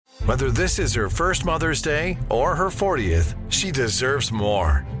Whether this is her first Mother's Day or her 40th, she deserves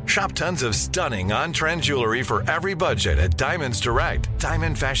more. Shop tons of stunning on-trend jewelry for every budget at Diamonds Direct.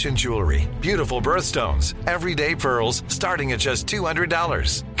 Diamond fashion jewelry, beautiful birthstones, everyday pearls starting at just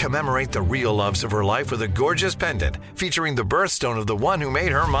 $200. Commemorate the real loves of her life with a gorgeous pendant featuring the birthstone of the one who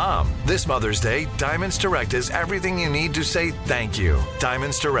made her mom. This Mother's Day, Diamonds Direct is everything you need to say thank you.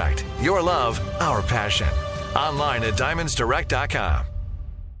 Diamonds Direct. Your love, our passion. Online at diamondsdirect.com.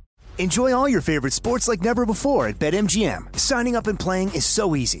 Enjoy all your favorite sports like never before at BetMGM. Signing up and playing is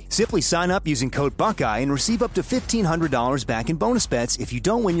so easy. Simply sign up using code Buckeye and receive up to $1,500 back in bonus bets if you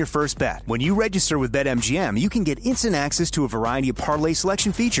don't win your first bet. When you register with BetMGM, you can get instant access to a variety of parlay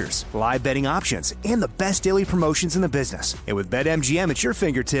selection features, live betting options, and the best daily promotions in the business. And with BetMGM at your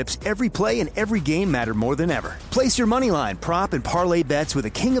fingertips, every play and every game matter more than ever. Place your moneyline, prop, and parlay bets with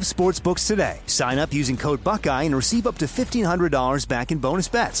the king of sportsbooks today. Sign up using code Buckeye and receive up to $1,500 back in bonus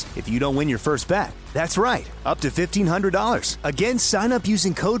bets if you don't win your first bet. That's right, up to $1,500. Again, sign up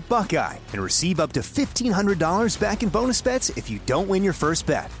using code Buckeye and receive up to $1,500 back in bonus bets if you don't win your first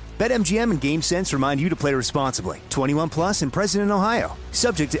bet. BetMGM and GameSense remind you to play responsibly. 21 plus and present in Ohio.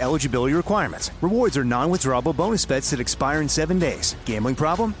 Subject to eligibility requirements. Rewards are non-withdrawable bonus bets that expire in 7 days. Gambling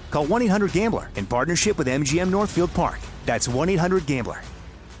problem? Call 1-800-GAMBLER in partnership with MGM Northfield Park. That's 1-800-GAMBLER.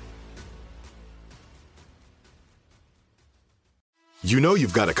 You know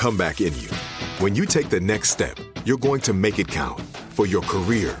you've got a comeback in you. When you take the next step, you're going to make it count. For your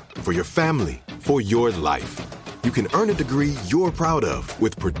career, for your family, for your life. You can earn a degree you're proud of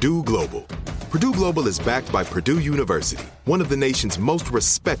with Purdue Global. Purdue Global is backed by Purdue University, one of the nation's most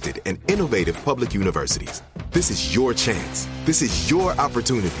respected and innovative public universities. This is your chance. This is your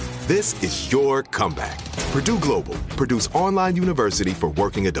opportunity. This is your comeback. Purdue Global, Purdue's online university for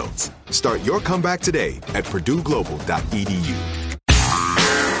working adults. Start your comeback today at purdueglobal.edu.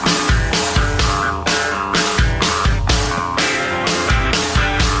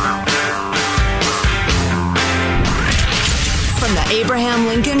 From the Abraham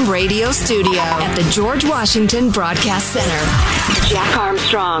Lincoln Radio Studio at the George Washington Broadcast Center, Jack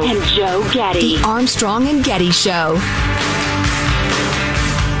Armstrong and Joe Getty. The Armstrong and Getty Show.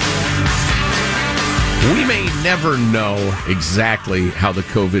 We may never know exactly how the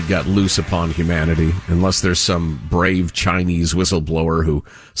COVID got loose upon humanity unless there's some brave Chinese whistleblower who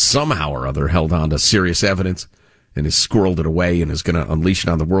somehow or other held on to serious evidence and has squirreled it away and is going to unleash it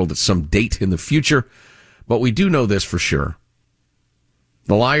on the world at some date in the future. But we do know this for sure.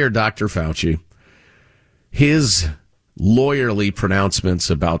 The liar, Dr. Fauci, his lawyerly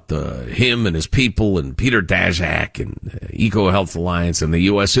pronouncements about him and his people and Peter Daszak and EcoHealth Alliance and the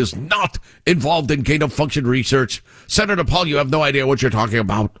U.S. is not involved in gain-of-function research. Senator Paul, you have no idea what you're talking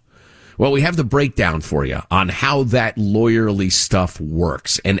about. Well, we have the breakdown for you on how that lawyerly stuff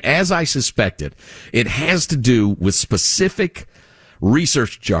works. And as I suspected, it has to do with specific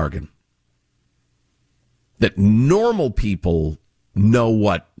research jargon that normal people know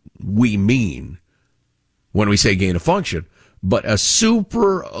what we mean when we say gain of function, but a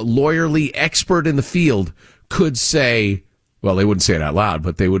super lawyerly expert in the field could say, well, they wouldn't say it out loud,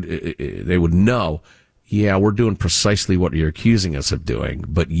 but they would know, yeah, we're doing precisely what you're accusing us of doing,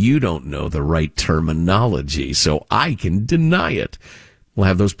 but you don't know the right terminology, so I can deny it. We'll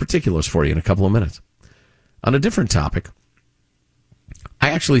have those particulars for you in a couple of minutes. On a different topic, I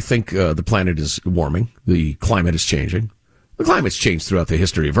actually think the planet is warming. The climate is changing. The climate's changed throughout the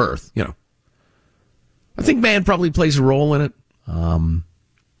history of Earth, you know. I think man probably plays a role in it.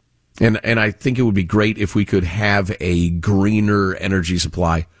 And I think it would be great if we could have a greener energy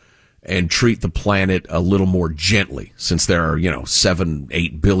supply and treat the planet a little more gently, since there are,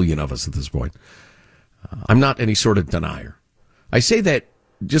 7-8 billion of us at this point. I'm not any sort of denier. I say that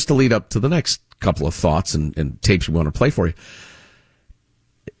just to lead up to the next couple of thoughts and tapes we want to play for you.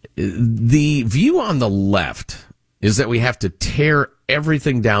 The view on the left is that we have to tear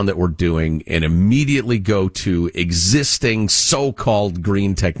everything down that we're doing and immediately go to existing so-called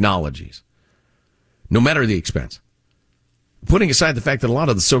green technologies, no matter the expense. Putting aside the fact that a lot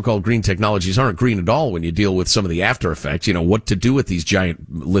of the so-called green technologies aren't green at all when you deal with some of the after effects, what to do with these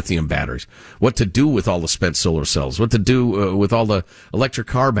giant lithium batteries, what to do with all the spent solar cells, what to do with all the electric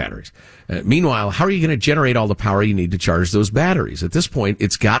car batteries. Meanwhile, how are you going to generate all the power you need to charge those batteries? At this point,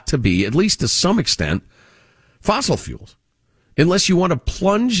 it's got to be, at least to some extent, fossil fuels, unless you want to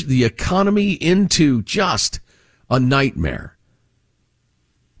plunge the economy into just a nightmare.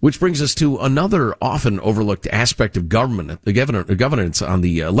 Which brings us to another often overlooked aspect of governance on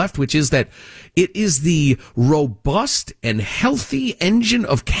the left, which is that it is the robust and healthy engine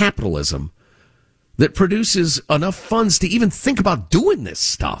of capitalism that produces enough funds to even think about doing this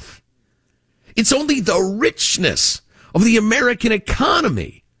stuff. It's only the richness of the American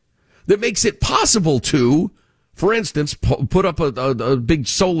economy that makes it possible to, for instance, put up a big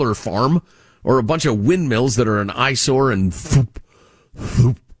solar farm or a bunch of windmills that are an eyesore and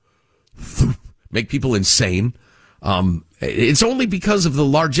make people insane. It's only because of the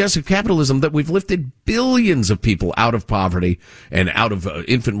largesse of capitalism that we've lifted billions of people out of poverty and out of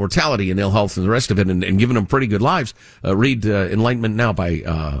infant mortality and ill health and the rest of it, and given them pretty good lives. Read Enlightenment Now by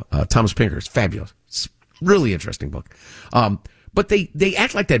Thomas Pinker. It's fabulous. It's a really interesting book. But they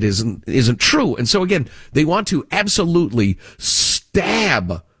act like that isn't true. And so again, they want to absolutely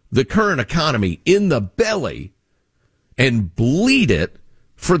stab the current economy in the belly and bleed it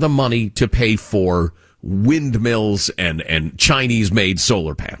for the money to pay for windmills and Chinese-made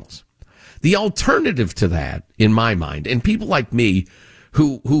solar panels. The alternative to that, in my mind, and people like me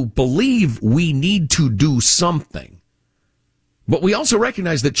who believe we need to do something, but we also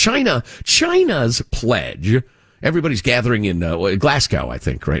recognize that China's pledge, everybody's gathering in Glasgow, I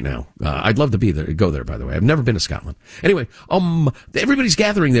think, right now. I'd love to go there, by the way. I've never been to Scotland. Anyway, everybody's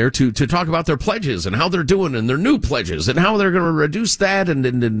gathering there to talk about their pledges and how they're doing and their new pledges and how they're going to reduce that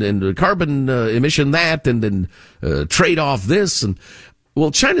and carbon emission that and trade off this. And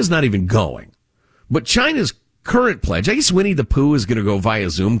well, China's not even going. But China's current pledge, I guess Winnie the Pooh is going to go via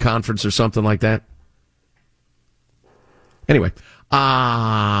Zoom conference or something like that. Anyway.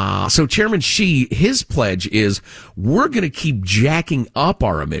 So Chairman Xi, his pledge is we're going to keep jacking up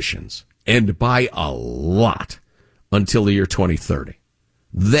our emissions and by a lot until the year 2030.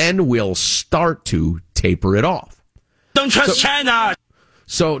 Then we'll start to taper it off. Don't trust China.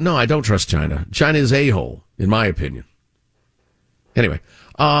 So no, I don't trust China. China is a-hole, in my opinion. Anyway,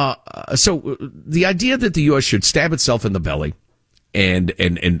 so the idea that the U.S. should stab itself in the belly and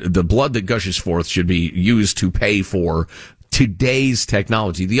the blood that gushes forth should be used to pay for today's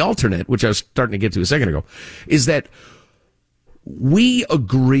technology. The alternate, which I was starting to get to a second ago, is that we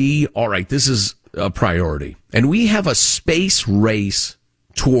agree, all right, this is a priority, and we have a space race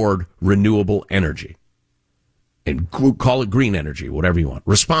toward renewable energy. And call it green energy, whatever you want,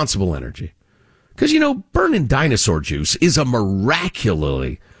 responsible energy. Because, burning dinosaur juice is a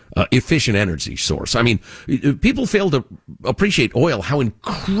miraculously efficient energy source. I mean, people fail to appreciate oil, how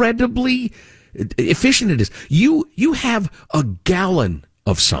incredibly efficient it is. You have a gallon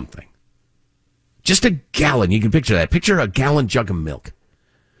of something. Just a gallon. You can picture that. Picture a gallon jug of milk.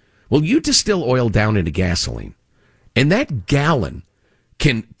 Well, you distill oil down into gasoline, and that gallon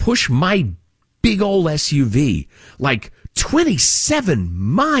can push my big old SUV like 27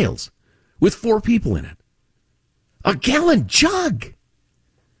 miles with 4 people in it. A gallon jug.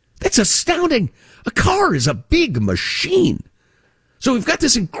 That's astounding. A car is a big machine. So we've got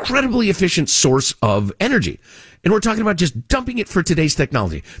this incredibly efficient source of energy, and we're talking about just dumping it for today's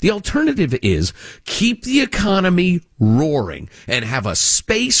technology. The alternative is keep the economy roaring and have a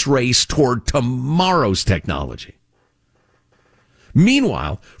space race toward tomorrow's technology.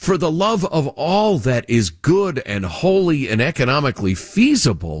 Meanwhile, for the love of all that is good and holy and economically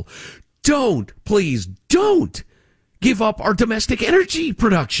feasible, please don't give up our domestic energy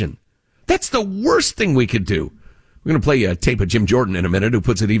production. That's the worst thing we could do. We're going to play a tape of Jim Jordan in a minute, who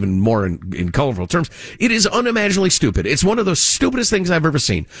puts it even more in colorful terms. It is unimaginably stupid. It's one of the stupidest things I've ever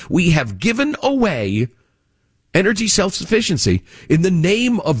seen. We have given away energy self-sufficiency in the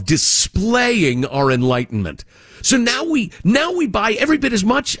name of displaying our enlightenment. So now we buy every bit as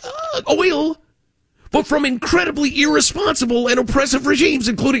much oil, but from incredibly irresponsible and oppressive regimes,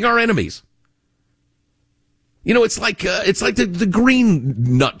 including our enemies. It's like the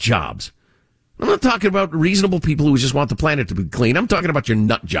green nut jobs. I'm not talking about reasonable people who just want the planet to be clean. I'm talking about your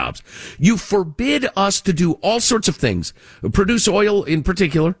nut jobs. You forbid us to do all sorts of things, produce oil in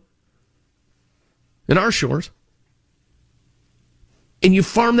particular, in our shores. And you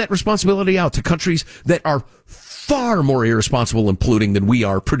farm that responsibility out to countries that are far more irresponsible and polluting than we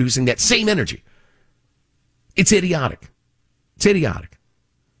are producing that same energy. It's idiotic. It's idiotic.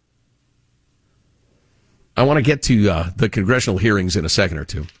 I want to get to the congressional hearings in a second or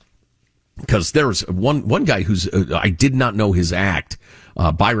two. Because there's one guy who's, I did not know his act,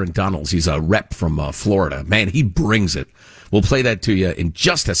 Byron Donalds. He's a rep from Florida. Man, he brings it. We'll play that to you in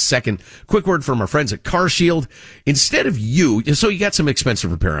just a second. Quick word from our friends at Car Shield. Instead of you got some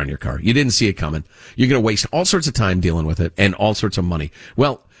expensive repair on your car. You didn't see it coming. You're going to waste all sorts of time dealing with it and all sorts of money.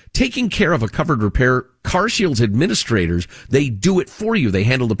 Well, taking care of a covered repair, CarShield's administrators, they do it for you. They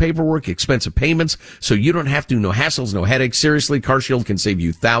handle the paperwork, expensive payments, so you don't have to. No hassles, no headaches. Seriously, CarShield can save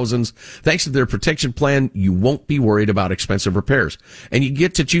you thousands. Thanks to their protection plan, you won't be worried about expensive repairs. And you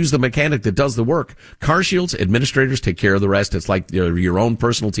get to choose the mechanic that does the work. CarShield's administrators take care of the rest. It's like your own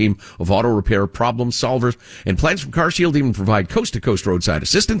personal team of auto repair problem solvers. And plans from CarShield even provide coast-to-coast roadside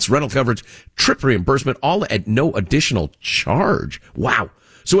assistance, rental coverage, trip reimbursement, all at no additional charge. Wow.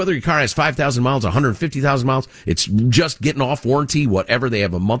 So whether your car has 5,000 miles, 150,000 miles, it's just getting off warranty, whatever, they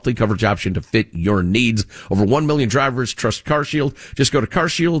have a monthly coverage option to fit your needs. Over 1 million drivers trust CarShield. Just go to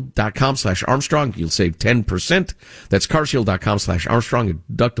carshield.com/Armstrong. You'll save 10%. That's carshield.com/Armstrong. A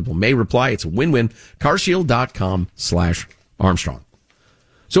deductible may reply. It's a win-win. carshield.com/Armstrong.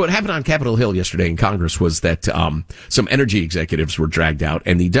 So what happened on Capitol Hill yesterday in Congress was that some energy executives were dragged out,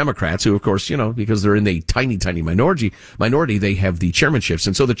 and the Democrats, who, of course, because they're in a tiny minority, they have the chairmanships.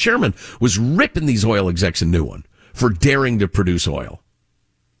 And so the chairman was ripping these oil execs a new one for daring to produce oil.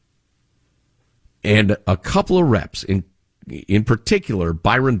 And a couple of reps, in particular,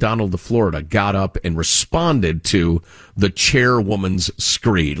 Byron Donald of Florida, got up and responded to the chairwoman's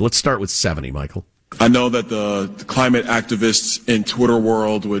screed. Let's start with 70, Michael. I know that the climate activists in Twitter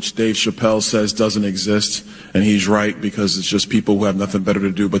world, which Dave Chappelle says doesn't exist, and he's right because it's just people who have nothing better to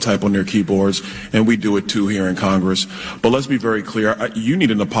do but type on their keyboards, and we do it too here in Congress. But let's be very clear. You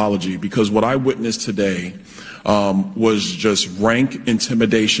need an apology because what I witnessed today was just rank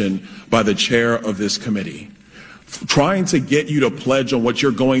intimidation by the chair of this committee. Trying to get you to pledge on what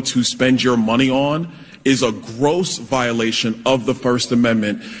you're going to spend your money on is a gross violation of the First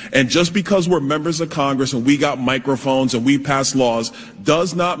Amendment. And just because we're members of Congress and we got microphones and we pass laws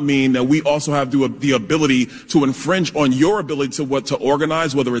does not mean that we also have the ability to infringe on your ability to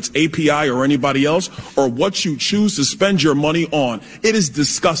organize, whether it's API or anybody else, or what you choose to spend your money on. It is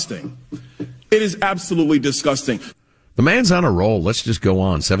disgusting. It is absolutely disgusting. The man's on a roll. Let's just go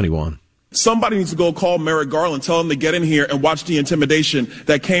on. 71. Somebody needs to go call Merrick Garland, tell him to get in here and watch the intimidation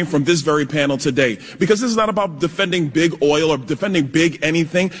that came from this very panel today. Because this is not about defending big oil or defending big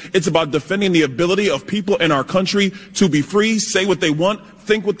anything. It's about defending the ability of people in our country to be free, say what they want,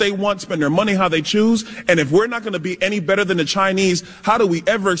 think what they want, spend their money how they choose. And if we're not going to be any better than the Chinese, how do we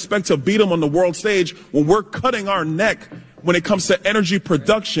ever expect to beat them on the world stage when we're cutting our neck when it comes to energy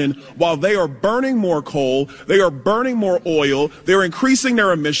production while they are burning more coal, they are burning more oil, they're increasing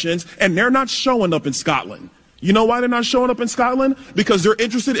their emissions, and they're not showing up in Scotland? You know why they're not showing up in Scotland? Because they're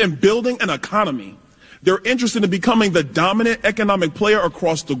interested in building an economy. They're interested in becoming the dominant economic player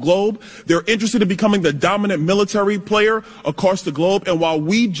across the globe. They're interested in becoming the dominant military player across the globe. And while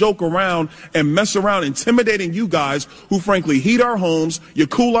we joke around and mess around intimidating you guys who frankly heat our homes, you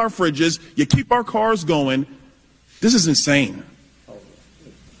cool our fridges, you keep our cars going, this is insane.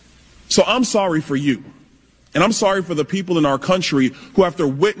 So I'm sorry for you. And I'm sorry for the people in our country who have to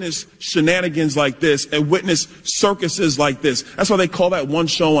witness shenanigans like this and witness circuses like this. That's why they call that one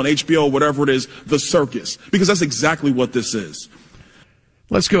show on HBO, whatever it is, The Circus, because that's exactly what this is.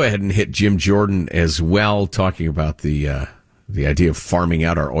 Let's go ahead and hit Jim Jordan as well, talking about the idea of farming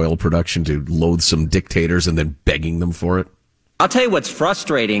out our oil production to loathsome dictators and then begging them for it. I'll tell you what's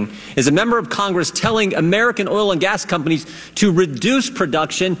frustrating is a member of Congress telling American oil and gas companies to reduce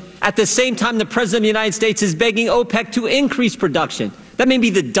production at the same time the President of the United States is begging OPEC to increase production. That may be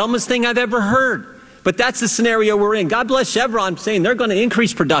the dumbest thing I've ever heard, but that's the scenario we're in. God bless Chevron saying they're going to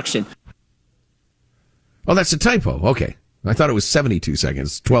increase production. Oh, that's a typo. Okay. I thought it was 72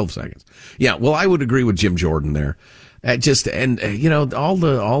 seconds, 12 seconds. Yeah, well, I would agree with Jim Jordan there. All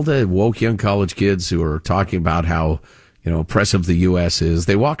the woke young college kids who are talking about how oppressive the U.S. is.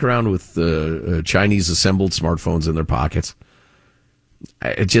 They walk around with Chinese assembled smartphones in their pockets.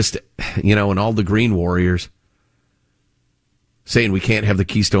 And all the green warriors saying we can't have the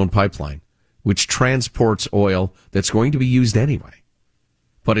Keystone Pipeline, which transports oil that's going to be used anyway.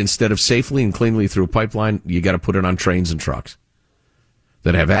 But instead of safely and cleanly through a pipeline, you got to put it on trains and trucks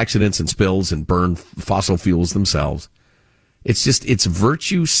that have accidents and spills and burn fossil fuels themselves. It's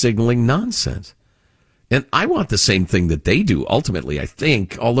virtue signaling nonsense. And I want the same thing that they do, ultimately, I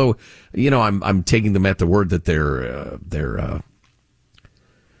think, although, I'm taking them at the word that their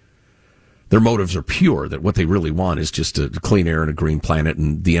motives are pure, that what they really want is just a clean air and a green planet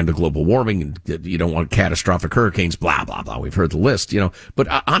and the end of global warming, and you don't want catastrophic hurricanes, blah, blah, blah. We've heard the list, But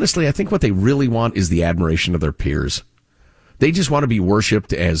honestly, I think what they really want is the admiration of their peers. They just want to be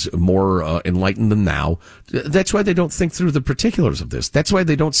worshipped as more enlightened than thou. That's why they don't think through the particulars of this. That's why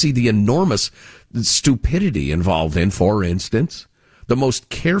they don't see the enormous stupidity involved in, for instance, the most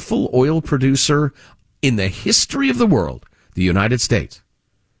careful oil producer in the history of the world, the United States,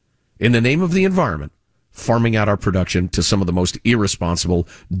 in the name of the environment, farming out our production to some of the most irresponsible,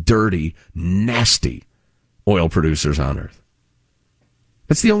 dirty, nasty oil producers on earth.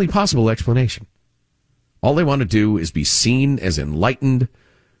 That's the only possible explanation. All they want to do is be seen as enlightened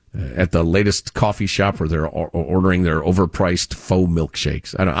at the latest coffee shop where they're ordering their overpriced faux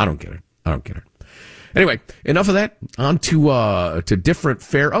milkshakes. I don't get it. I don't get it. Anyway, enough of that. On to different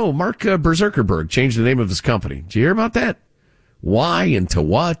fare. Oh, Mark Zuckerberg changed the name of his company. Did you hear about that? Why and to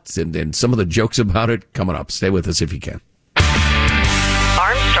what? And some of the jokes about it coming up. Stay with us if you can.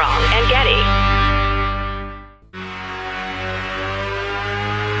 Armstrong and Getty.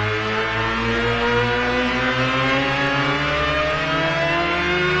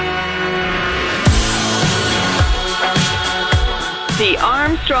 The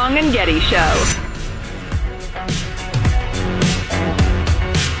Armstrong and Getty Show.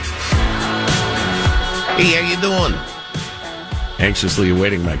 Hey, how you doing? Anxiously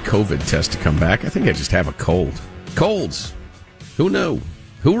awaiting my COVID test to come back. I think I just have a cold. Colds. Who knew?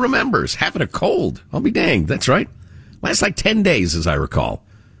 Who remembers having a cold? I'll be danged. That's right. Lasts like 10 days, as I recall.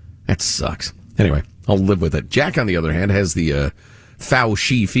 That sucks. Anyway, I'll live with it. Jack, on the other hand, has the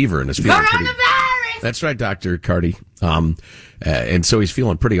Fauci fever and is feeling pretty... That's right, Dr. Cardi. And so he's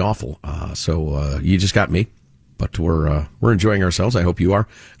feeling pretty awful. So you just got me. But we're enjoying ourselves. I hope you are.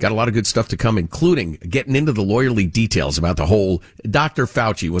 Got a lot of good stuff to come, including getting into the lawyerly details about the whole Dr.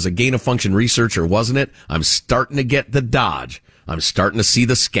 Fauci was a gain-of-function researcher, wasn't it? I'm starting to get the dodge. I'm starting to see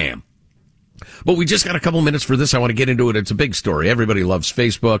the scam. But we just got a couple minutes for this. I want to get into it. It's a big story. Everybody loves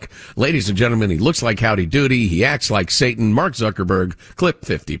Facebook. Ladies and gentlemen, he looks like Howdy Doody. He acts like Satan. Mark Zuckerberg. Clip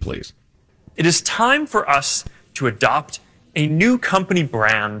 50, please. It is time for us to adopt a new company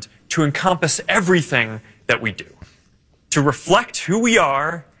brand to encompass everything that we do. To reflect who we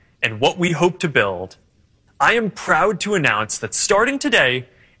are and what we hope to build, I am proud to announce that starting today,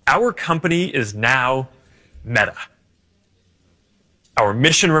 our company is now Meta. Our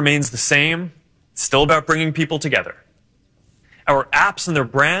mission remains the same. It's still about bringing people together. Our apps and their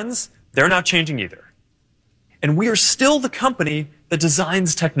brands, they're not changing either. And we are still the company that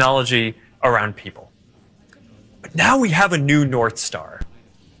designs technology around people. But now we have a new North Star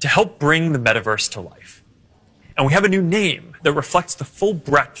to help bring the metaverse to life. And we have a new name that reflects the full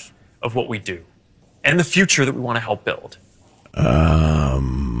breadth of what we do and the future that we want to help build.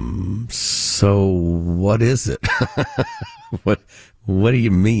 So what is it? What do you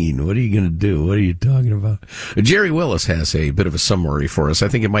mean? What are you going to do? What are you talking about? Jerry Willis has a bit of a summary for us. I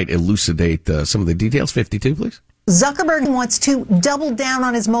think it might elucidate some of the details. 52, please. Zuckerberg wants to double down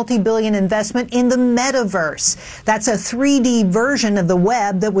on his multi-billion investment in the metaverse. That's a 3D version of the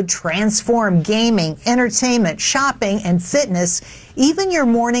web that would transform gaming, entertainment, shopping, and fitness, even your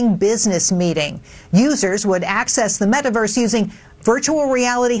morning business meeting. Users would access the metaverse using virtual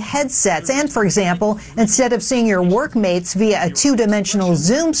reality headsets. And, for example, instead of seeing your workmates via a two-dimensional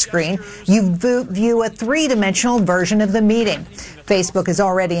Zoom screen, you view a three-dimensional version of the meeting. Facebook has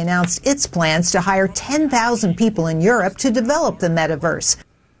already announced its plans to hire 10,000 people in Europe to develop the metaverse.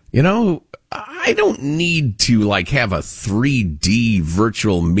 You know, I don't need to have a 3D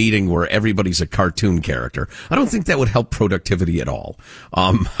virtual meeting where everybody's a cartoon character. I don't think that would help productivity at all.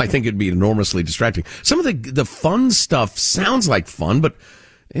 I think it'd be enormously distracting. Some of the fun stuff sounds like fun, but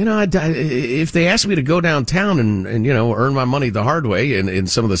if they asked me to go downtown and earn my money the hard way in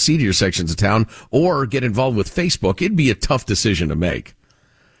some of the seedier sections of town or get involved with Facebook, it'd be a tough decision to make.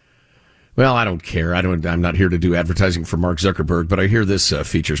 Well, I don't care. I'm not here to do advertising for Mark Zuckerberg, but I hear this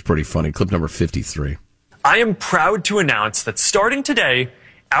feature's pretty funny. Clip number 53. I am proud to announce that starting today,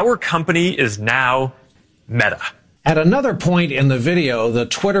 our company is now Meta. At another point in the video, the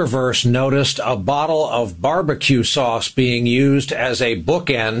Twitterverse noticed a bottle of barbecue sauce being used as a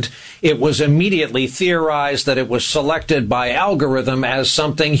bookend. It was immediately theorized that it was selected by algorithm as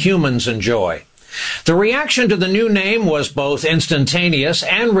something humans enjoy. The reaction to the new name was both instantaneous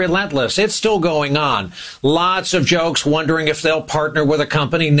and relentless. It's still going on. Lots of jokes wondering if they'll partner with a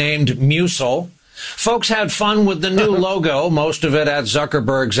company named Musil. Folks had fun with the new logo, most of it at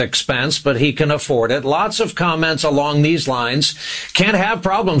Zuckerberg's expense, but he can afford it. Lots of comments along these lines. Can't have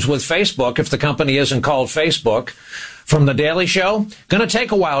problems with Facebook if the company isn't called Facebook. From The Daily Show, gonna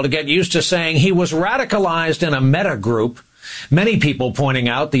take a while to get used to saying he was radicalized in a Meta group. Many people pointing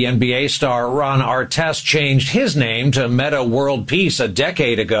out the NBA star Ron Artest changed his name to Meta World Peace a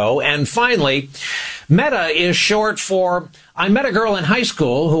decade ago. And finally, Meta is short for I met a girl in high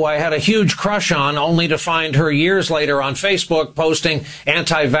school who I had a huge crush on, only to find her years later on Facebook posting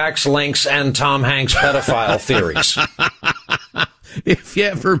anti-vax links and Tom Hanks pedophile theories. If you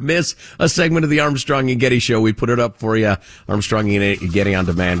ever miss a segment of the Armstrong and Getty Show, we put it up for you. Armstrong and Getty on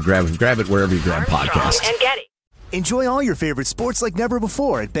demand. Grab it wherever you grab podcasts. And Getty. Enjoy all your favorite sports like never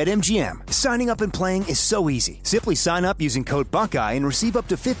before at BetMGM. Signing up and playing is so easy. Simply sign up using code Buckeye and receive up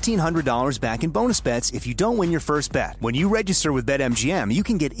to $1,500 back in bonus bets if you don't win your first bet. When you register with BetMGM, you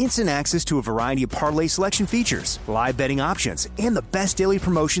can get instant access to a variety of parlay selection features, live betting options, and the best daily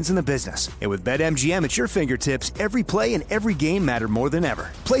promotions in the business. And with BetMGM at your fingertips, every play and every game matter more than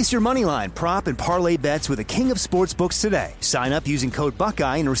ever. Place your moneyline, prop, and parlay bets with the king of sportsbooks today. Sign up using code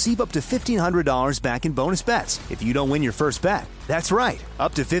Buckeye and receive up to $1,500 back in bonus bets if you don't win your first bet. That's right,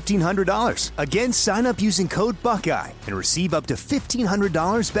 up to $1,500. Again, sign up using code Buckeye and receive up to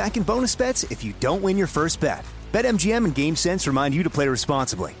 $1,500 back in bonus bets if you don't win your first bet. BetMGM and GameSense remind you to play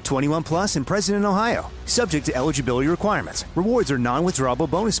responsibly. 21 plus and present in Ohio. Subject to eligibility requirements. Rewards are non-withdrawable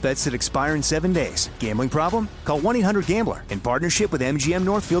bonus bets that expire in 7 days. Gambling problem? Call 1-800-GAMBLER in partnership with MGM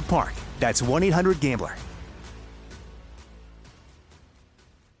Northfield Park. That's 1-800-GAMBLER.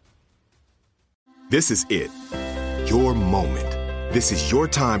 This is it. Your moment. This is your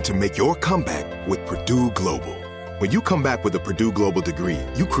time to make your comeback with Purdue Global. When you come back with a Purdue Global degree,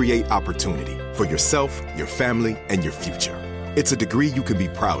 you create opportunity for yourself, your family, and your future. It's a degree you can be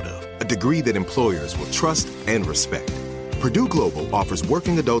proud of, a degree that employers will trust and respect. Purdue Global offers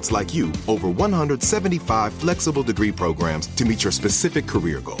working adults like you over 175 flexible degree programs to meet your specific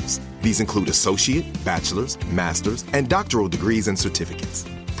career goals. These include associate, bachelor's, master's, and doctoral degrees and certificates.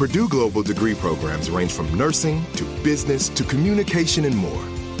 Purdue Global degree programs range from nursing to business to communication and more.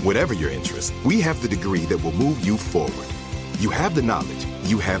 Whatever your interest, we have the degree that will move you forward. You have the knowledge,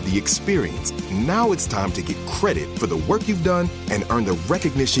 you have the experience. Now it's time to get credit for the work you've done and earn the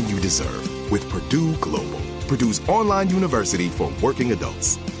recognition you deserve with Purdue Global, Purdue's online university for working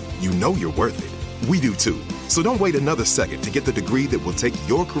adults. You know you're worth it. We do too. So don't wait another second to get the degree that will take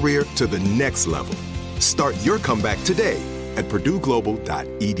your career to the next level. Start your comeback today at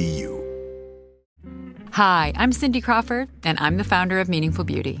purdueglobal.edu. Hi, I'm Cindy Crawford, and I'm the founder of Meaningful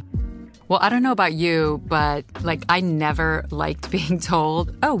Beauty. Well, I don't know about you, but, I never liked being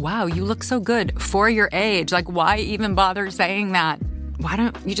told, oh, wow, you look so good for your age. Why even bother saying that? Why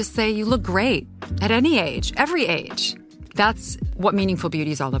don't you just say you look great at any age, every age? That's what Meaningful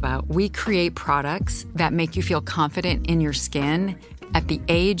Beauty is all about. We create products that make you feel confident in your skin at the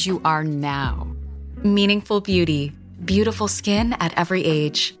age you are now. Meaningful Beauty. Beautiful skin at every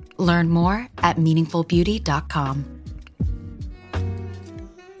age. Learn more at meaningfulbeauty.com.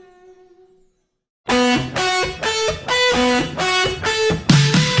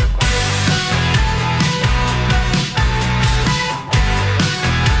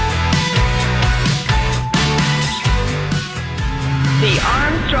 The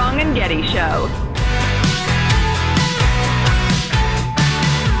Armstrong and Getty Show.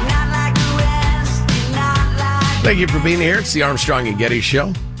 Thank you for being here. It's the Armstrong and Getty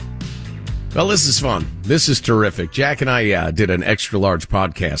Show. Well, this is fun. This is terrific. Jack and I did an extra-large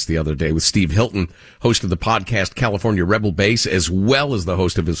podcast the other day with Steve Hilton, host of the podcast California Rebel Base, as well as the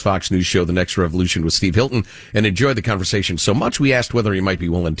host of his Fox News show, The Next Revolution with Steve Hilton, and enjoyed the conversation so much we asked whether he might be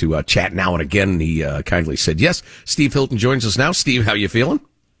willing to chat now and again, and he kindly said yes. Steve Hilton joins us now. Steve, how you feeling?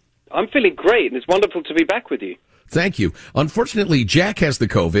 I'm feeling great, and it's wonderful to be back with you. Thank you. Unfortunately, Jack has the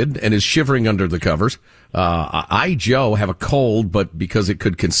COVID and is shivering under the covers. I, Joe, have a cold, but because it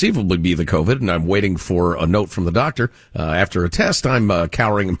could conceivably be the COVID, and I'm waiting for a note from the doctor after a test, I'm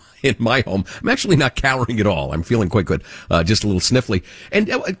cowering in my home. I'm actually not cowering at all. I'm feeling quite good, just a little sniffly. And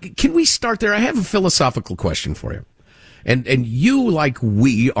can we start there? I have a philosophical question for you. And you, like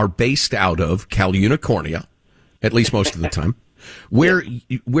we, are based out of Cal Unicornia, at least most of the time. Where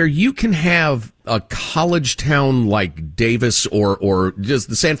you can have a college town like Davis or just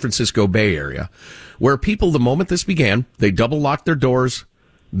the San Francisco Bay Area, where people, the moment this began, they double locked their doors,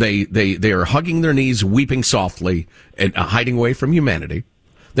 they are hugging their knees, weeping softly, and hiding away from humanity.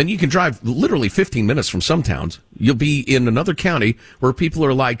 Then you can drive literally 15 minutes from some towns. You'll be in another county where people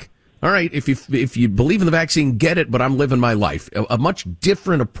are like, all right, if you believe in the vaccine, get it, but I'm living my life. A much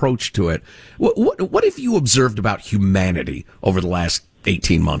different approach to it. What have you observed about humanity over the last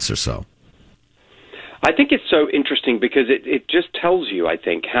 18 months or so? I think it's so interesting because it just tells you, I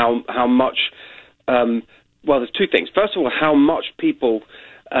think, how much, well, there's two things. First of all, how much people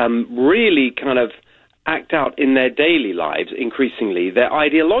really kind of act out in their daily lives, increasingly, their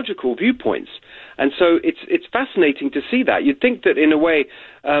ideological viewpoints. And so it's fascinating to see that. You'd think that in a way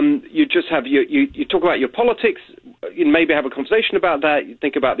you just have you talk about your politics you maybe have a conversation about that. You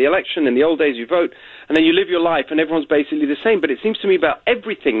think about the election. In the old days, you vote, and then you live your life, and everyone's basically the same. But it seems to me about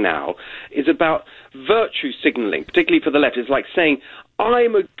everything now is about virtue signaling, particularly for the left. It's like saying,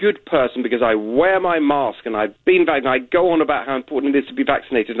 I'm a good person because I wear my mask and I've been vaccinated, and I go on about how important it is to be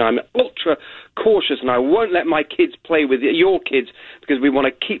vaccinated, and I'm ultra cautious, and I won't let my kids play with your kids because we want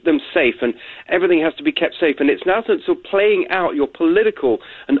to keep them safe, and everything has to be kept safe. And it's now sort of playing out your political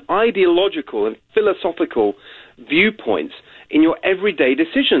and ideological and philosophical viewpoints in your everyday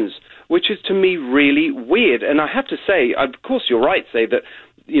decisions, which is to me really weird. And I have to say, of course, you're right. Say that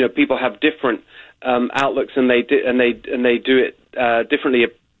people have different outlooks, and they do it differently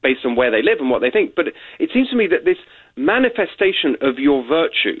based on where they live and what they think. But it seems to me that this manifestation of your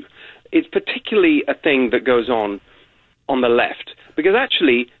virtue is particularly a thing that goes on the left, because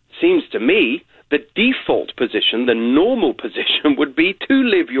actually, seems to me, the default position, the normal position, would be to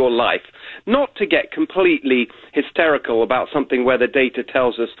live your life, not to get completely hysterical about something where the data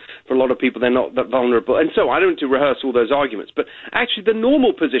tells us for a lot of people they're not that vulnerable. And so I don't want to rehearse all those arguments, but actually the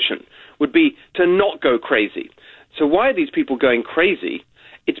normal position would be to not go crazy. So why are these people going crazy?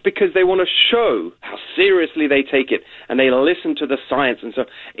 It's because they want to show how seriously they take it, and they listen to the science and so on,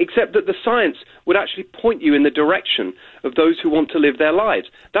 except that the science would actually point you in the direction of those who want to live their lives.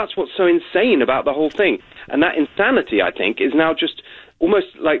 That's what's so insane about the whole thing. And that insanity, I think, is now just almost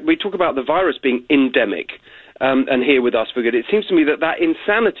like we talk about the virus being endemic and here with us for good. It seems to me that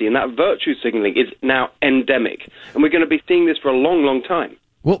insanity and that virtue signaling is now endemic, and we're going to be seeing this for a long, long time.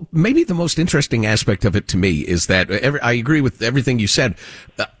 Well, maybe the most interesting aspect of it to me is that I agree with everything you said.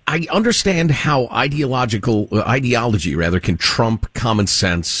 I understand how ideology can trump common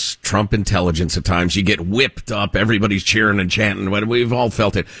sense, trump intelligence at times. You get whipped up. Everybody's cheering and chanting. We've all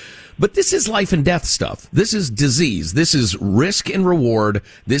felt it. But this is life and death stuff. This is disease. This is risk and reward.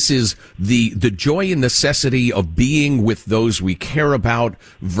 This is the joy and necessity of being with those we care about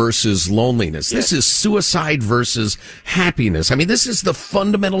versus loneliness. Yes. This is suicide versus happiness. I mean, this is the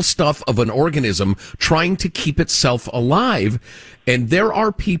fundamental stuff of an organism trying to keep itself alive. And there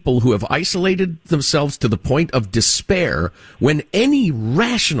are people who have isolated themselves to the point of despair when any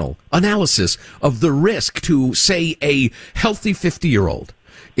rational analysis of the risk to, say, a healthy 50-year-old,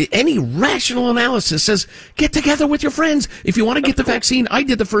 any rational analysis says, get together with your friends. If you want to get the vaccine, I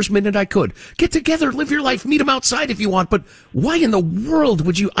did the first minute I could. Get together, live your life, meet them outside if you want. But why in the world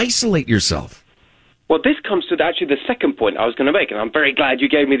would you isolate yourself? Well, this comes to actually the second point I was going to make, and I'm very glad you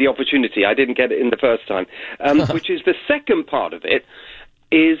gave me the opportunity. I didn't get it in the first time, which is the second part of it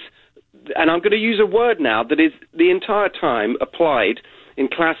is, and I'm going to use a word now that is the entire time applied in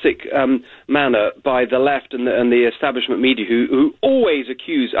classic manner by the left and the establishment media who always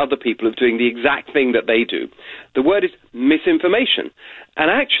accuse other people of doing the exact thing that they do. The word is misinformation. And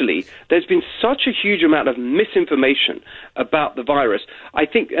actually, there's been such a huge amount of misinformation about the virus, I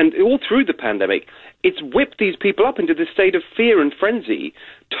think, and all through the pandemic, it's whipped these people up into this state of fear and frenzy,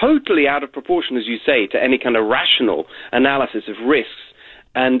 totally out of proportion, as you say, to any kind of rational analysis of risks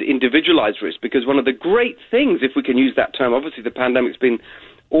and individualized risk, because one of the great things, if we can use that term, obviously the pandemic's been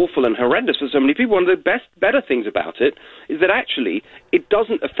awful and horrendous for so many people. One of the better things about it is that actually it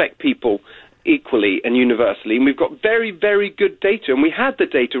doesn't affect people equally and universally, and we've got very, very good data, and we had the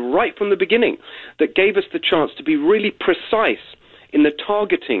data right from the beginning that gave us the chance to be really precise in the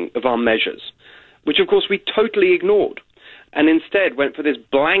targeting of our measures, which of course we totally ignored, and instead went for this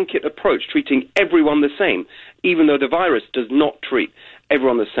blanket approach, treating everyone the same, even though the virus does not treat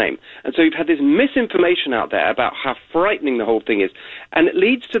everyone the same. And so you've had this misinformation out there about how frightening the whole thing is, and it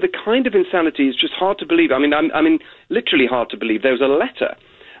leads to the kind of insanity it's just hard to believe. I mean, literally hard to believe. There was a letter.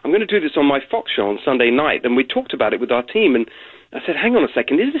 I'm going to do this on my Fox show on Sunday night, and we talked about it with our team, and I said, hang on a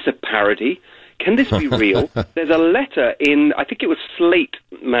second, is this a parody? Can this be real? There's a letter in, I think it was Slate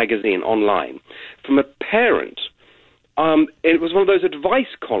magazine online, from a parent. It was one of those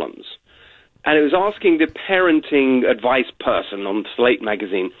advice columns, and it was asking the parenting advice person on Slate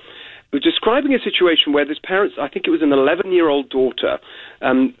magazine, it was describing a situation where this parent, I think it was an 11-year-old daughter,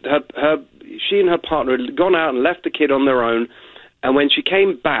 she and her partner had gone out and left the kid on their own, and when she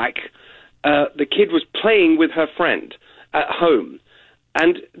came back, the kid was playing with her friend at home.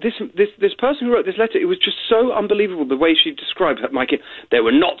 And this person who wrote this letter, it was just so unbelievable the way she described my kid. They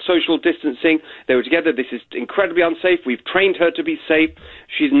were not social distancing. They were together. This is incredibly unsafe. We've trained her to be safe.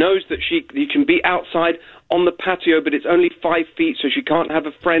 She knows that you can be outside on the patio, but it's only 5 feet, so she can't have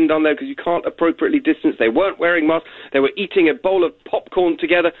a friend on there because you can't appropriately distance. They weren't wearing masks. They were eating a bowl of popcorn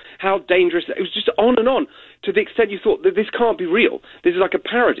together. How dangerous. It was just on and on to the extent you thought that this can't be real. This is like a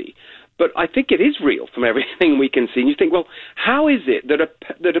parody. But I think it is real from everything we can see. And you think, well, how is it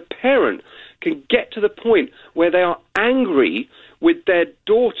that a parent can get to the point where they are angry with their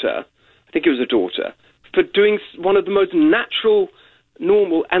daughter, I think it was a daughter, for doing one of the most natural,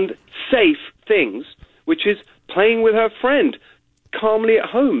 normal, and safe things, which is playing with her friend calmly at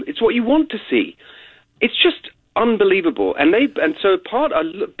home. It's what you want to see. It's just unbelievable. And so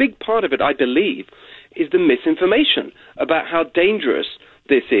a big part of it, I believe, is the misinformation about how dangerous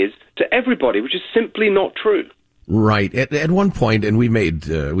this is to everybody, which is simply not true. Right. At one point, and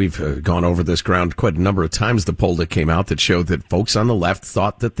we've gone over this ground quite a number of times, the poll that came out that showed that folks on the left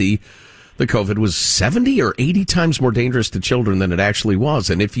thought that the COVID was 70 or 80 times more dangerous to children than it actually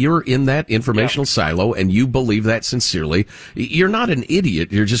was. And if you're in that informational silo and you believe that sincerely, you're not an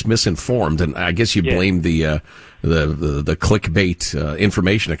idiot. You're just misinformed. And I guess you blame the clickbait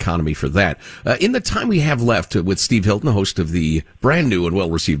information economy for that. In the time we have left with Steve Hilton, host of the brand new and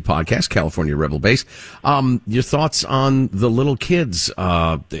well-received podcast, California Rebel Base, your thoughts on the little kids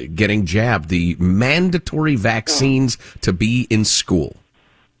getting jabbed, the mandatory vaccines to be in school?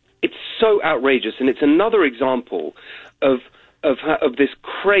 It's so outrageous, and it's another example of this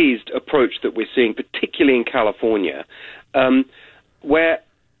crazed approach that we're seeing, particularly in California, where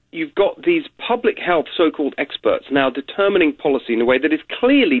you've got these public health so-called experts now determining policy in a way that is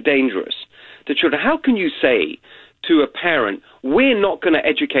clearly dangerous to children. How can you say to a parent, we're not going to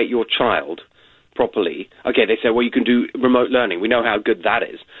educate your child properly? Okay, they say, well, you can do remote learning. We know how good that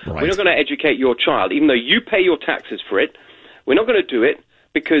is. Right. We're not going to educate your child, even though you pay your taxes for it. We're not going to do it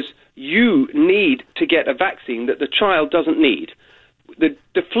because you need to get a vaccine that the child doesn't need.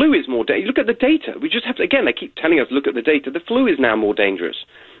 The flu is more dangerous. Look at the data. We just have to, again, they keep telling us, look at the data. The flu is now more dangerous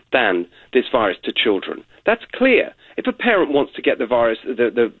than this virus to children. That's clear. If a parent wants to get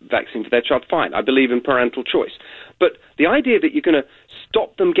the vaccine for their child, fine. I believe in parental choice. But the idea that you're going to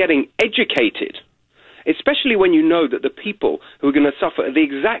stop them getting educated, especially when you know that the people who are going to suffer are the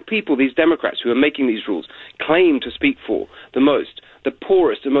exact people, these Democrats who are making these rules, claim to speak for the most, the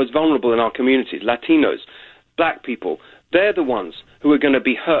poorest and most vulnerable in our communities, Latinos, black people, they're the ones who are going to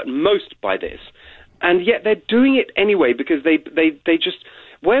be hurt most by this. And yet they're doing it anyway because they just,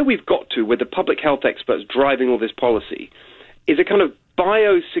 where we've got to with the public health experts driving all this policy is a kind of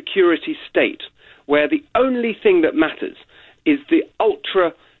biosecurity state where the only thing that matters is the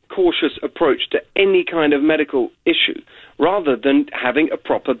ultra cautious approach to any kind of medical issue, rather than having a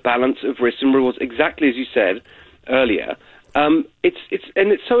proper balance of risks and rewards, exactly as you said earlier.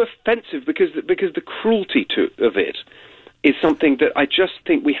 It's so offensive because the cruelty of it is something that I just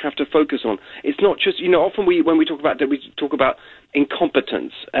think we have to focus on. It's not just, often when we talk about that, we talk about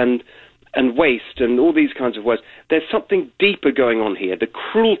incompetence and waste and all these kinds of words. There's something deeper going on here. The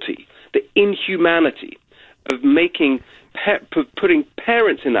cruelty, the inhumanity of putting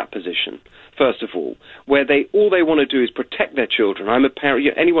parents in that position, first of all, where all they want to do is protect their children. I'm a parent.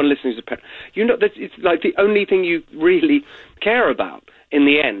 Anyone listening is a parent. That it's like the only thing you really care about in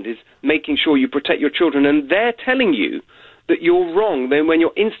the end is making sure you protect your children. And they're telling you that you're wrong. Then when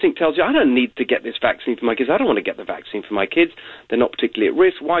your instinct tells you, I don't need to get this vaccine for my kids. I don't want to get the vaccine for my kids. They're not particularly at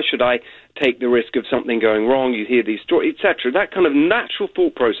risk. Why should I take the risk of something going wrong? You hear these stories, etc. That kind of natural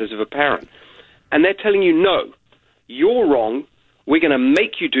thought process of a parent. And they're telling you, no, you're wrong. We're going to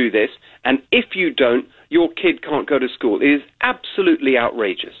make you do this, and if you don't, your kid can't go to school. It is absolutely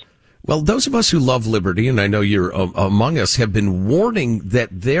outrageous. Well, those of us who love liberty, and I know you're among us, have been warning that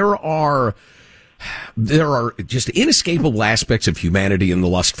there are just inescapable aspects of humanity in the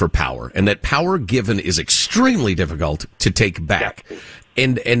lust for power, and that power given is extremely difficult to take back. Yeah.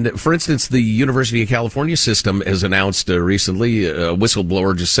 And for instance, the University of California system has announced recently, a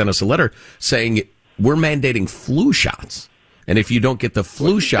whistleblower just sent us a letter saying we're mandating flu shots. And if you don't get the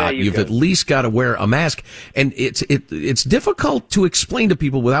flu shot, you've at least got to wear a mask. And it's difficult to explain to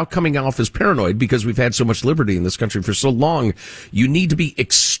people without coming off as paranoid because we've had so much liberty in this country for so long. You need to be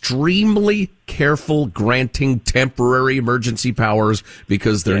extremely careful granting temporary emergency powers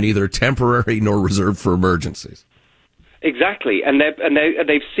because they're neither temporary nor reserved for emergencies. Exactly, and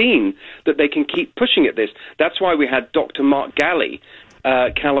they've seen that they can keep pushing at this. That's why we had Dr. Mark Galley,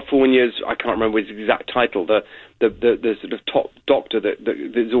 California's, I can't remember his exact title, the sort of top doctor that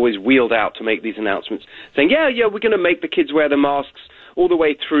is always wheeled out to make these announcements, saying, yeah, we're going to make the kids wear the masks all the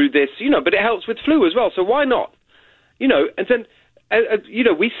way through this, but it helps with flu as well, so why not? And then,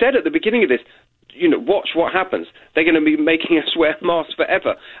 we said at the beginning of this, watch what happens. They're going to be making us wear masks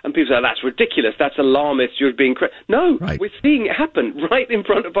forever. And people say, that's ridiculous, that's alarmist, you're being crazy. No, right. We're seeing it happen right in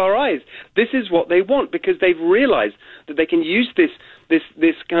front of our eyes. This is what they want because they've realized that they can use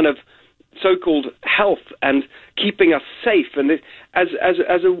this kind of so-called health and keeping us safe, and as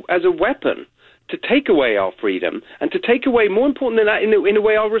a weapon to take away our freedom and to take away, more important than that, in a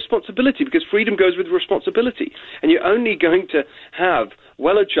way, our responsibility, because freedom goes with responsibility. And you're only going to have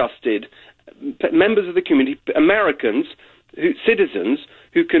well-adjusted members of the community, Americans, citizens,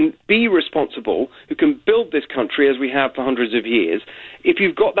 who can be responsible, who can build this country as we have for hundreds of years. If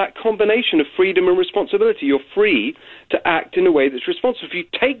you've got that combination of freedom and responsibility, you're free to act in a way that's responsible. If you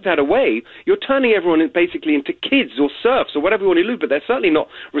take that away, you're turning everyone basically into kids or serfs or whatever you want to do, but they're certainly not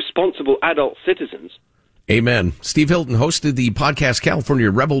responsible adult citizens. Amen. Steve Hilton hosted the podcast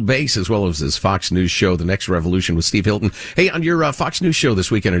California Rebel Base, as well as his Fox News show, The Next Revolution with Steve Hilton. Hey, on your Fox News show this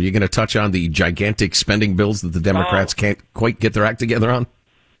weekend, are you going to touch on the gigantic spending bills that the Democrats can't quite get their act together on?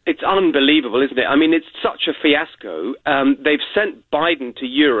 It's unbelievable, isn't it? I mean, it's such a fiasco. They've sent Biden to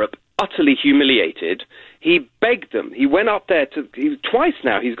Europe utterly humiliated. He begged them. He went up there twice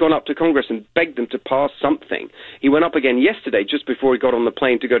now. He's gone up to Congress and begged them to pass something. He went up again yesterday, just before he got on the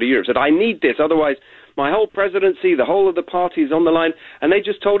plane to go to Europe. Said, I need this, otherwise my whole presidency, the whole of the party is on the line. And they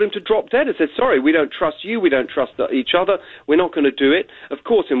just told him to drop dead and said, sorry, we don't trust you. We don't trust each other. We're not going to do it. Of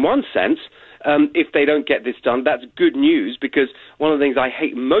course, in one sense, if they don't get this done, that's good news, because one of the things I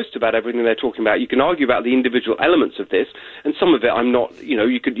hate most about everything they're talking about, you can argue about the individual elements of this, and some of it I'm not,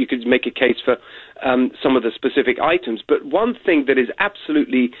 you could make a case for some of the specific items, but one thing that is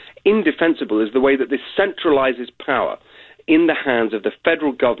absolutely indefensible is the way that this centralizes power in the hands of the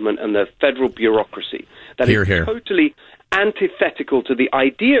federal government and the federal bureaucracy. That is totally antithetical to the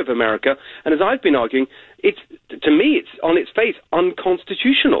idea of America, and as I've been arguing, to me, it's on its face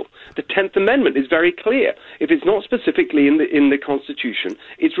unconstitutional. The 10th Amendment is very clear. If it's not specifically in the Constitution,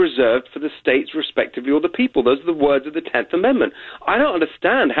 it's reserved for the states respectively or the people. Those are the words of the 10th Amendment. I don't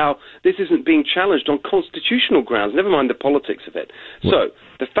understand how this isn't being challenged on constitutional grounds, never mind the politics of it. So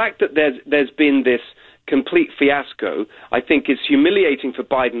the fact that there's been this complete fiasco, I think, is humiliating for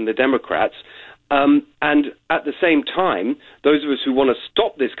Biden and the Democrats. And at the same time, those of us who want to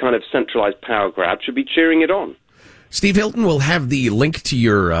stop this kind of centralized power grab should be cheering it on. Steve Hilton will have the link to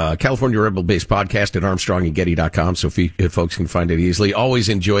your California Rebel Base podcast at armstrongandgetty.com, so if folks can find it easily. Always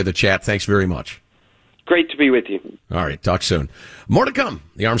enjoy the chat. Thanks very much. Great to be with you. All right, talk soon. More to come.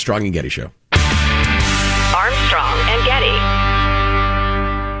 The Armstrong and Getty Show. Armstrong and Getty.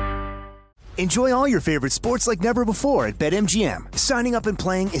 Enjoy all your favorite sports like never before at BetMGM. Signing up and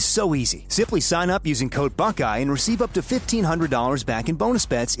playing is so easy. Simply sign up using code Buckeye and receive up to $1,500 back in bonus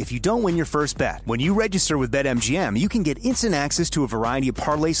bets if you don't win your first bet. When you register with BetMGM, you can get instant access to a variety of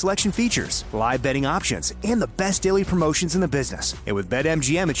parlay selection features, live betting options, and the best daily promotions in the business. And with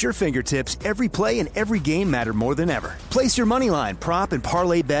BetMGM at your fingertips, every play and every game matter more than ever. Place your moneyline, prop, and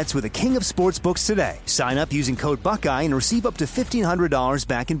parlay bets with the king of sportsbooks today. Sign up using code Buckeye and receive up to $1,500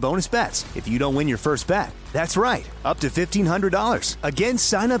 back in bonus bets if you don't win your first bet. That's right, up to $1,500. Again,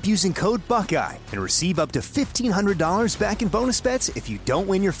 sign up using code Buckeye and receive up to $1,500 back in bonus bets if you don't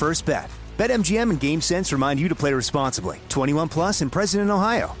win your first bet. BetMGM and GameSense remind you to play responsibly. 21 plus and present in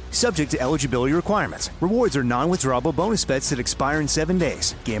Ohio. Subject to eligibility requirements. Rewards are non-withdrawable bonus bets that expire in 7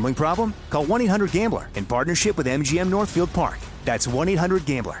 days. Gambling problem? Call 1-800-GAMBLER in partnership with MGM Northfield Park. That's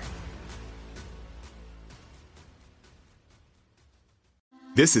 1-800-GAMBLER.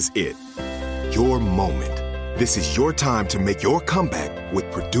 This is it. Your moment. This is your time to make your comeback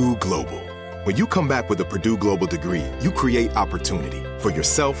with Purdue Global. When you come back with a Purdue Global degree, you create opportunity for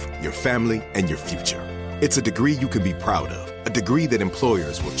yourself, your family, and your future. It's a degree you can be proud of, a degree that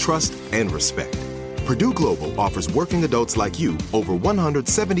employers will trust and respect. Purdue Global offers working adults like you over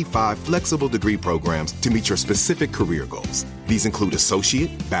 175 flexible degree programs to meet your specific career goals. These include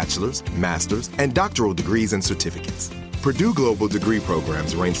associate, bachelor's, master's, and doctoral degrees and certificates. Purdue Global degree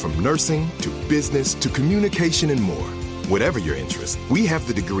programs range from nursing to business to communication and more. Whatever your interest, we have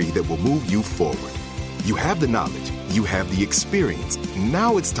the degree that will move you forward. You have the knowledge, you have the experience.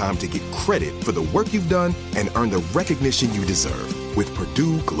 Now it's time to get credit for the work you've done and earn the recognition you deserve with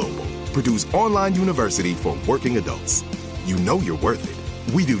Purdue Global, Purdue's online university for working adults. You know you're worth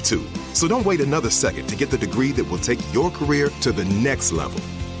it. We do too. So don't wait another second to get the degree that will take your career to the next level.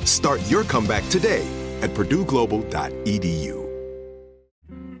 Start your comeback today at purdueglobal.edu.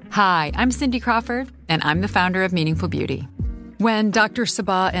 Hi, I'm Cindy Crawford, and I'm the founder of Meaningful Beauty. When Dr.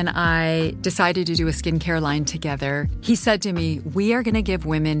 Sabah and I decided to do a skincare line together, he said to me, we are going to give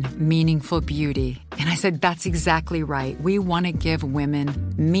women meaningful beauty. And I said, that's exactly right. We want to give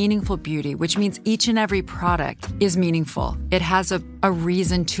women meaningful beauty, which means each and every product is meaningful. It has a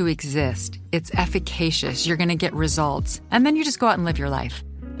reason to exist. It's efficacious. You're going to get results. And then you just go out and live your life.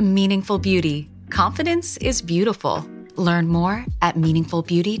 Meaningful Beauty. Confidence is beautiful. Learn more at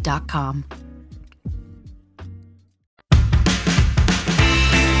meaningfulbeauty.com.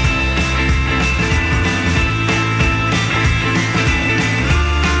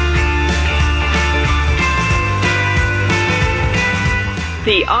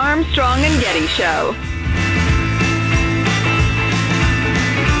 The Armstrong and Getty Show.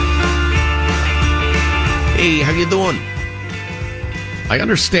 Hey, how you doing? I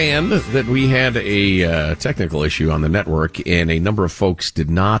understand that we had a technical issue on the network, and a number of folks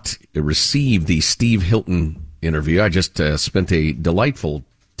did not receive the Steve Hilton interview. I just spent a delightful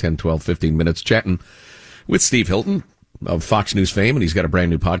 10, 12, 15 minutes chatting with Steve Hilton of Fox News fame, and he's got a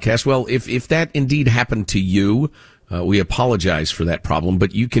brand new podcast. Well, if that indeed happened to you, we apologize for that problem,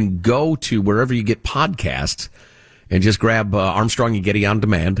 but you can go to wherever you get podcasts and just grab Armstrong and Getty On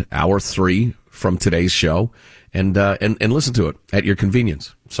Demand, hour 3 from today's show, and listen to it at your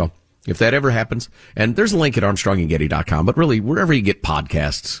convenience. So if that ever happens, and there's a link at ArmstrongandGetty.com, but really wherever you get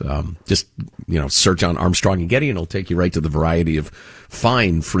podcasts, just search on Armstrong and Getty, and it'll take you right to the variety of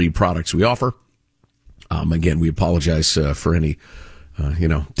fine free products we offer. Again, we apologize for any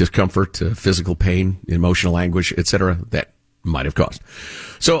discomfort, physical pain, emotional anguish, etc. that might have caused.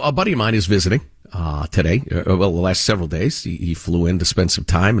 So a buddy of mine is visiting today. The last several days. He flew in to spend some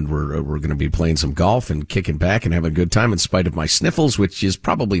time, and we're going to be playing some golf and kicking back and having a good time in spite of my sniffles, which is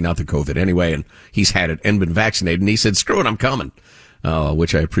probably not the COVID anyway. And he's had it and been vaccinated. And he said, "Screw it, I'm coming."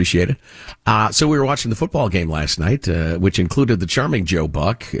 Which I appreciated. So we were watching the football game last night, which included the charming Joe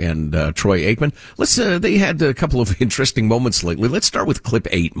Buck and Troy Aikman. They had a couple of interesting moments lately. Let's start with clip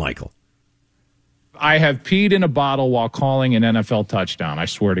 8, Michael. I have peed in a bottle while calling an NFL touchdown. I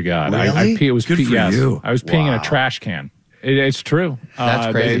swear to God. Really? It was good for you. I was peeing in a trash can. It's true.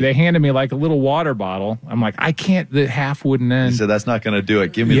 That's crazy. They handed me like a little water bottle. I'm like, I can't. The half wouldn't end. So that's not going to do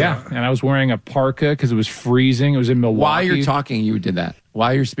it. Give me that. And I was wearing a parka because it was freezing. It was in Milwaukee. While you're talking, you did that.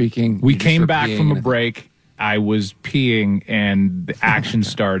 While you're speaking, we came back from a break. I was peeing, and the action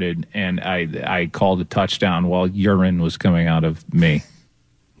started, and I called a touchdown while urine was coming out of me.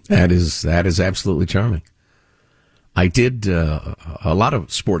 That is absolutely charming. I did a lot of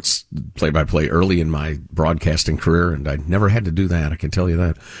sports play-by-play early in my broadcasting career, and I never had to do that, I can tell you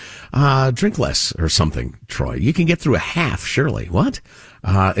that. Drink less or something, Troy. You can get through a half, surely. What?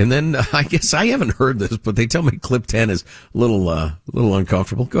 And then I guess I haven't heard this, but they tell me clip 10 is a little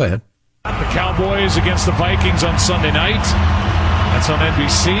uncomfortable. Go ahead. The Cowboys against the Vikings on Sunday night. That's on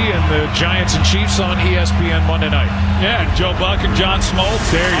NBC, and the Giants and Chiefs on ESPN Monday night. Yeah, Joe Buck and John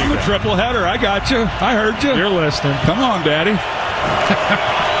Smoltz. There you go. A triple header. I got you. I heard you. You're listening. Come on, Daddy.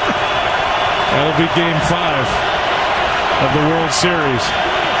 That'll be Game 5 of the World Series.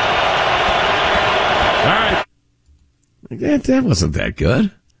 All right. That wasn't that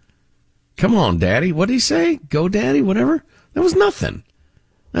good. Come on, Daddy. What did he say? Go, Daddy, whatever? That was nothing.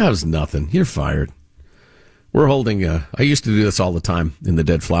 You're fired. We're holding, I used to do this all the time in the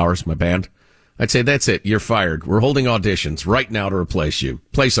Dead Flowers, my band. I'd say, that's it, you're fired. We're holding auditions right now to replace you.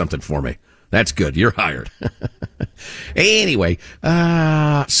 Play something for me. That's good, you're hired. Anyway,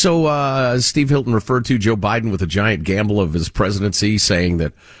 so Steve Hilton referred to Joe Biden with a giant gamble of his presidency, saying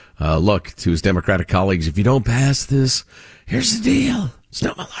that, look, to his Democratic colleagues, if you don't pass this, here's the deal. It's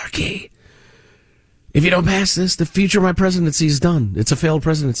no malarkey. If you don't pass this, the future of my presidency is done. It's a failed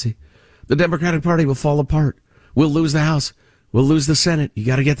presidency. The Democratic Party will fall apart. We'll lose the House. We'll lose the Senate. You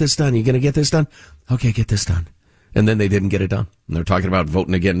got to get this done. You going to get this done? Okay, get this done. And then they didn't get it done. And they're talking about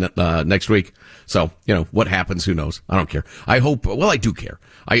voting again next week. So, what happens? Who knows? I don't care. I do care.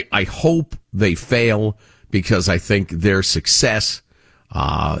 I hope they fail, because I think their success,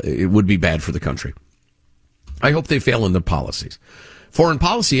 it would be bad for the country. I hope they fail in their policies. Foreign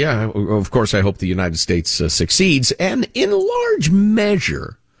policy, of course, I hope the United States succeeds. And in large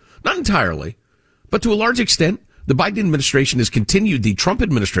measure, not entirely, but to a large extent, the Biden administration has continued the Trump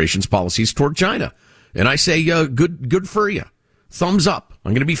administration's policies toward China. And I say, good for you. Thumbs up.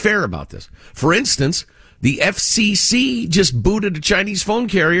 I'm going to be fair about this. For instance, the FCC just booted a Chinese phone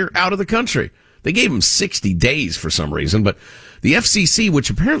carrier out of the country. They gave them 60 days for some reason, but the FCC,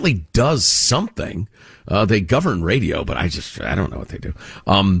 which apparently does something, they govern radio, but I don't know what they do.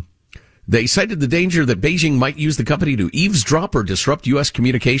 They cited the danger that Beijing might use the company to eavesdrop or disrupt U.S.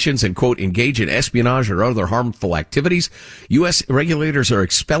 communications and, quote, engage in espionage or other harmful activities. U.S. regulators are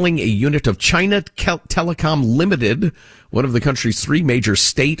expelling a unit of China Telecom Limited, one of the country's 3 major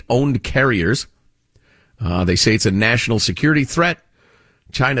state-owned carriers. They say it's a national security threat.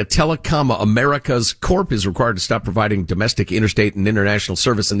 China Telecom Americas Corp is required to stop providing domestic, interstate, and international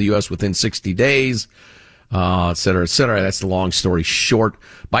service in the U.S. within 60 days. et cetera, et cetera. That's the long story short.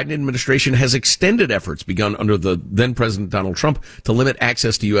 Biden administration has extended efforts begun under the then President Donald Trump to limit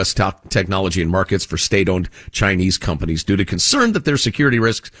access to U.S. technology and markets for state-owned Chinese companies due to concern that there's security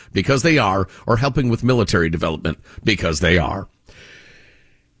risks because they are, or helping with military development because they are.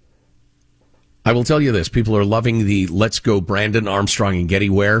 I will tell you this. People are loving the Let's Go Brandon, Armstrong, and Getty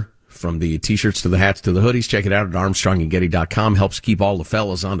wear. From the T-shirts to the hats to the hoodies. Check it out at armstrongandgetty.com. Helps keep all the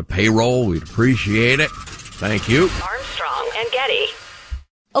fellas on the payroll. We'd appreciate it. Thank you. Armstrong and Getty.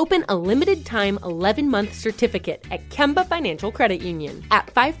 Open a limited-time 11-month certificate at Kemba Financial Credit Union. At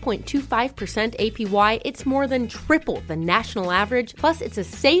 5.25% APY, it's more than triple the national average, plus it's a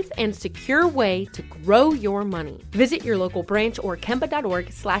safe and secure way to grow your money. Visit your local branch or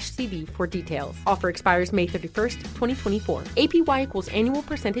kemba.org/CD for details. Offer expires May 31st, 2024. APY equals annual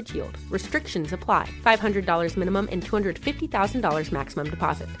percentage yield. Restrictions apply. $500 minimum and $250,000 maximum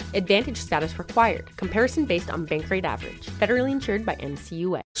deposit. Advantage status required. Comparison based on bank rate average. Federally insured by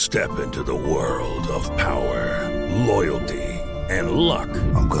NCUA. Step into the world of power, loyalty, and luck.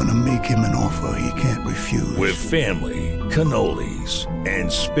 I'm gonna make him an offer he can't refuse. With family, cannolis,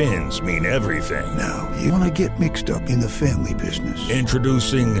 and spins mean everything. Now, you wanna get mixed up in the family business.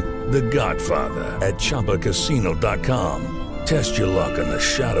 Introducing The Godfather at ChumbaCasino.com. Test your luck in the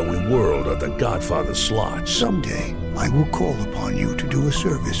shadowy world of The Godfather slot. Someday, I will call upon you to do a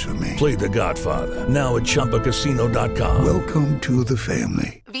service for me. Play The Godfather, now at ChumbaCasino.com. Welcome to the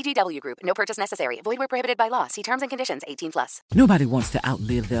family. VGW Group. No purchase necessary. Void where prohibited by law. See terms and conditions. 18+. Nobody wants to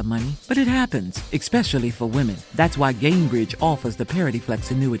outlive their money, but it happens, especially for women. That's why Gainbridge offers the Parity Flex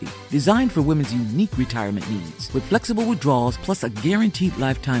annuity, designed for women's unique retirement needs, with flexible withdrawals plus a guaranteed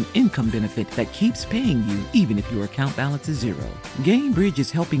lifetime income benefit that keeps paying you even if your account balance is zero. Gainbridge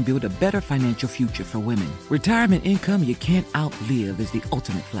is helping build a better financial future for women. Retirement income you can't outlive is the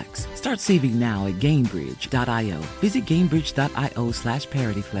ultimate flex. Start saving now at Gainbridge.io. Visit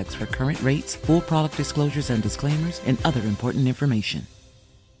Gainbridge.io/ParityFlex for current rates, full product disclosures and disclaimers, and other important information.